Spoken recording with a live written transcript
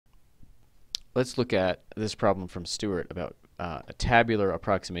let's look at this problem from Stewart about a tabular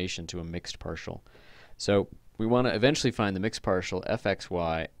approximation to a mixed partial. So we want to eventually find the mixed partial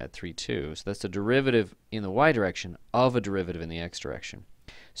fxy at 3, 2. So that's the derivative in the y direction of a derivative in the x direction.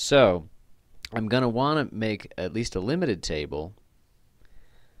 So I'm going to want to make at least a limited table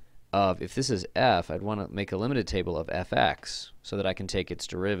of, if this is f, I'd want to make a limited table of fx so that I can take its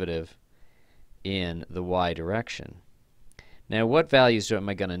derivative in the y direction. Now, what values am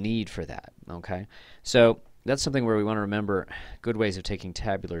I going to need for that? Okay, so that's something where we want to remember good ways of taking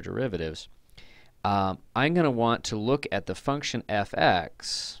tabular derivatives. I'm going to want to look at the function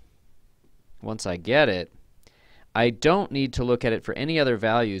fx. Once I get it, I don't need to look at it for any other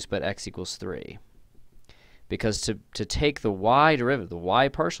values but x equals 3. Because to take the y derivative, the y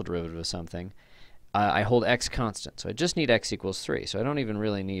partial derivative of something, I hold x constant. So I just need x equals 3. So I don't even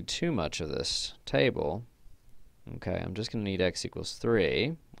really need too much of this table. Okay, I'm just going to need x equals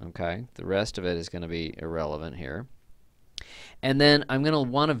 3. Okay, the rest of it is going to be irrelevant here. And then I'm going to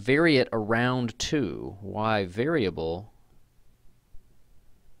want to vary it around 2, y variable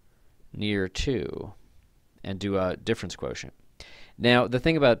near 2, and do a difference quotient. Now, the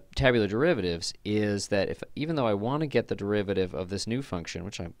thing about tabular derivatives is that even though I want to get the derivative of this new function,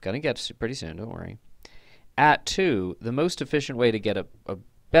 which I'm going to get pretty soon, don't worry, at 2, the most efficient way to get a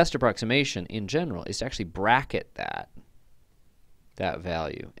best approximation in general is to actually bracket that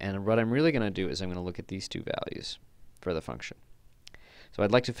value. And what I'm really going to do is I'm going to look at these two values for the function. So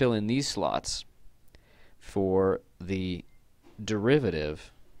I'd like to fill in these slots for the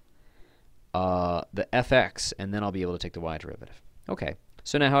derivative, the fx, and then I'll be able to take the y derivative. Okay,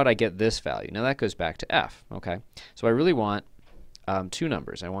 so now how would I get this value? Now that goes back to f. Okay, so I really want two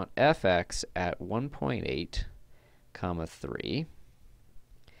numbers. I want fx at 1.8, comma 3,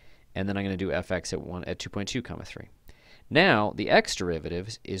 and then I'm going to do fx at 2.2, comma 3. Now the x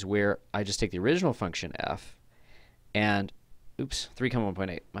derivative is where I just take the original function f and, oops, 3, comma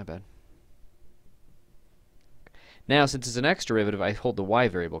 1.8, my bad. Now, since it's an x derivative, I hold the y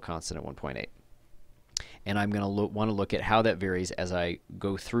variable constant at 1.8. And I'm going to want to look at how that varies as I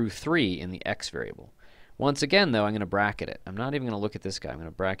go through 3 in the x variable. Once again, though, I'm going to bracket it. I'm not even going to look at this guy. I'm going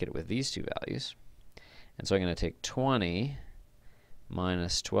to bracket it with these two values. And so I'm going to take 20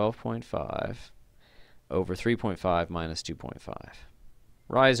 minus 12.5 over 3.5 minus 2.5.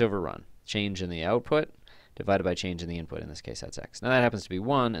 Rise over run. Change in the output divided by change in the input. In this case, that's x. Now that happens to be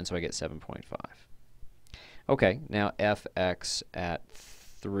 1, and so I get 7.5. Okay, now fx at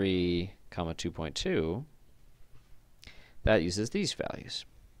 3, comma 2.2, that uses these values.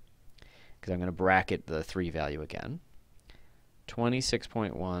 Because I'm going to bracket the 3 value again.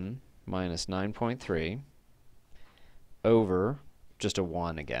 26.1 minus 9.3 over just a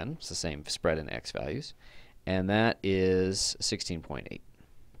 1 again. It's the same spread in x values. And that is 16.8.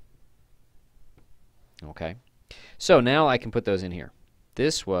 Okay, so now I can put those in here.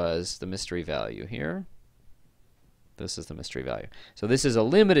 This was the mystery value here. This is the mystery value. So this is a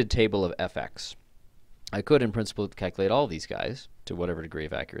limited table of fx. I could, in principle, calculate all these guys to whatever degree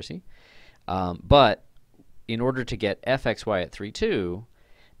of accuracy. But in order to get fxy at 3, 2,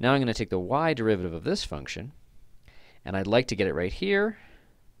 now I'm going to take the y derivative of this function, and I'd like to get it right here.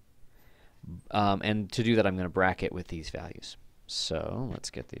 And to do that, I'm going to bracket with these values. So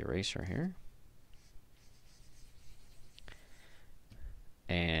let's get the eraser here.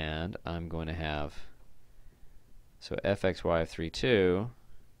 And I'm going to have, so fxy of 3, 2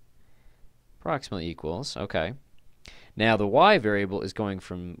 approximately equals, okay. Now the y variable is going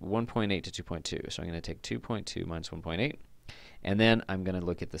from 1.8 to 2.2. So I'm going to take 2.2 minus 1.8. And then I'm going to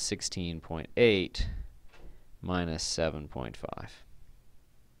look at the 16.8 minus 7.5.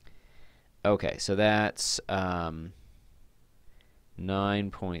 Okay, so that's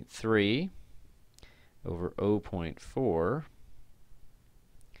 9.3 over 0.4.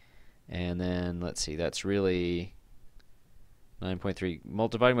 And then, let's see, that's really 9.3.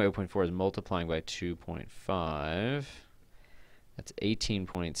 Dividing by 0.4 is multiplying by 2.5. That's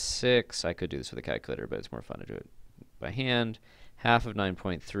 18.6. I could do this with a calculator, but it's more fun to do it by hand. Half of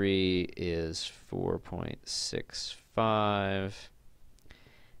 9.3 is 4.65.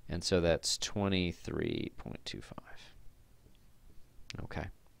 And so that's 23.25. Okay.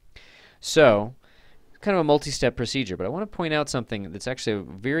 So, kind of a multi-step procedure, but I want to point out something that's actually a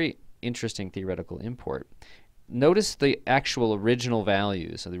very interesting theoretical import. Notice the actual original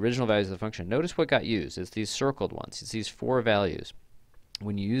values, so the original values of the function. Notice what got used. It's these circled ones. It's these 4 values.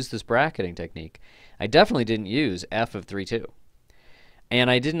 When you use this bracketing technique, I definitely didn't use f of 3, 2.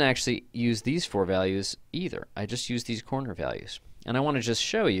 And I didn't actually use these 4 values either. I just used these corner values. And I want to just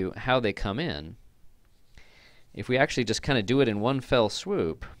show you how they come in. If we actually just kind of do it in one fell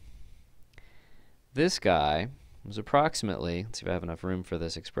swoop, this guy was approximately, let's see if I have enough room for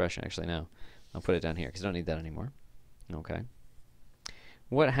this expression. Actually, no. I'll put it down here because I don't need that anymore. Okay.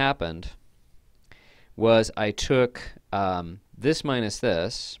 What happened was I took this minus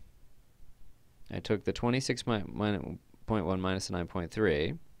this. I took the 26.1 minus the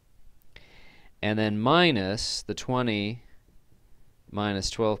 9.3, and then minus the 20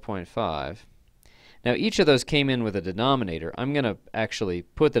 minus 12.5. Now each of those came in with a denominator. I'm going to actually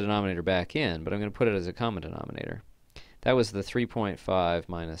put the denominator back in, but I'm going to put it as a common denominator. That was the 3.5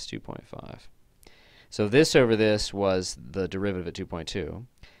 minus 2.5. So this over this was the derivative at 2.2.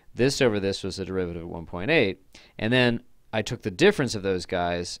 This over this was the derivative at 1.8. And then I took the difference of those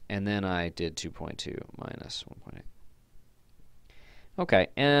guys, and then I did 2.2 minus 1.8. Okay,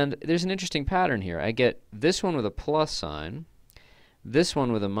 and there's an interesting pattern here. I get this one with a plus sign, this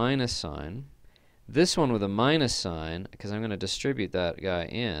one with a minus sign, this one with a minus sign, because I'm going to distribute that guy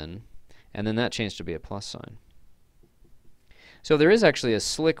in, and then that changed to be a plus sign. So there is actually a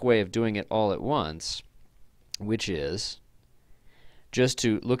slick way of doing it all at once, which is just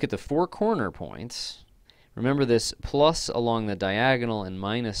to look at the four corner points. Remember this plus along the diagonal and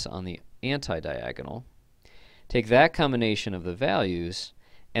minus on the anti-diagonal. Take that combination of the values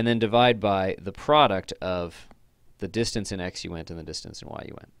and then divide by the product of the distance in x you went and the distance in y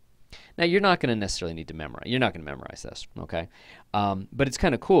you went. Now you're not going to necessarily need to memorize. You're not going to memorize this, okay? But it's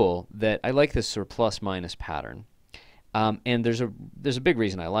kind of cool that I like this sort of plus-minus pattern. And there's a big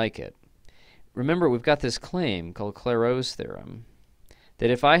reason I like it. Remember, we've got this claim called Clairaut's Theorem that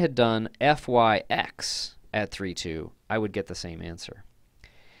if I had done fyx at 3, 2, I would get the same answer.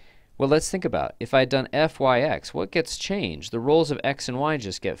 Well, let's think about it. If I had done fyx, what gets changed? The roles of x and y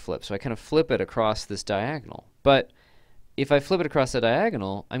just get flipped, so I kind of flip it across this diagonal. But if I flip it across the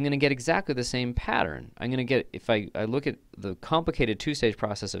diagonal, I'm going to get exactly the same pattern. I'm going to get, if I look at the complicated two-stage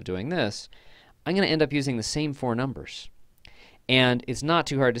process of doing this, I'm going to end up using the same four numbers. And it's not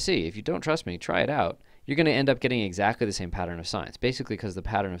too hard to see. If you don't trust me, try it out. You're going to end up getting exactly the same pattern of signs, basically because the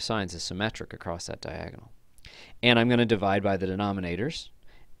pattern of signs is symmetric across that diagonal. And I'm going to divide by the denominators.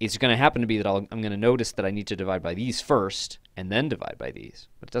 It's going to happen to be that I'm going to notice that I need to divide by these first and then divide by these.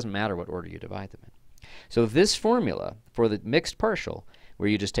 But it doesn't matter what order you divide them in. So this formula for the mixed partial, where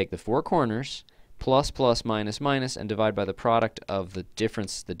you just take the four corners, plus, plus, minus, minus, and divide by the product of the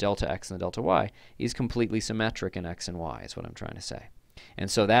difference, the delta x and the delta y, is completely symmetric in x and y, is what I'm trying to say. And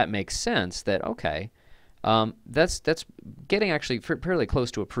so that makes sense that, okay, that's getting actually fairly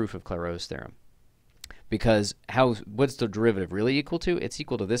close to a proof of Clairaut's theorem. Because what's the derivative really equal to? It's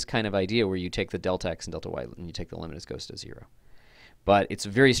equal to this kind of idea where you take the delta x and delta y and you take the limit as it goes to 0. But it's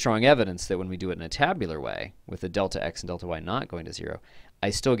very strong evidence that when we do it in a tabular way, with the delta x and delta y not going to 0, I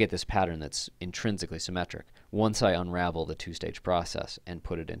still get this pattern that's intrinsically symmetric once I unravel the two-stage process and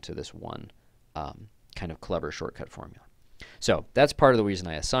put it into this one kind of clever shortcut formula. So that's part of the reason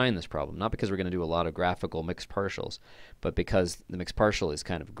I assign this problem, not because we're going to do a lot of graphical mixed partials, but because the mixed partial is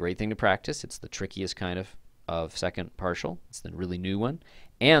kind of a great thing to practice. It's the trickiest kind of second partial. It's the really new one.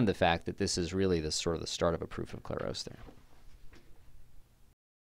 And the fact that this is really the sort of the start of a proof of Clairaut's theorem.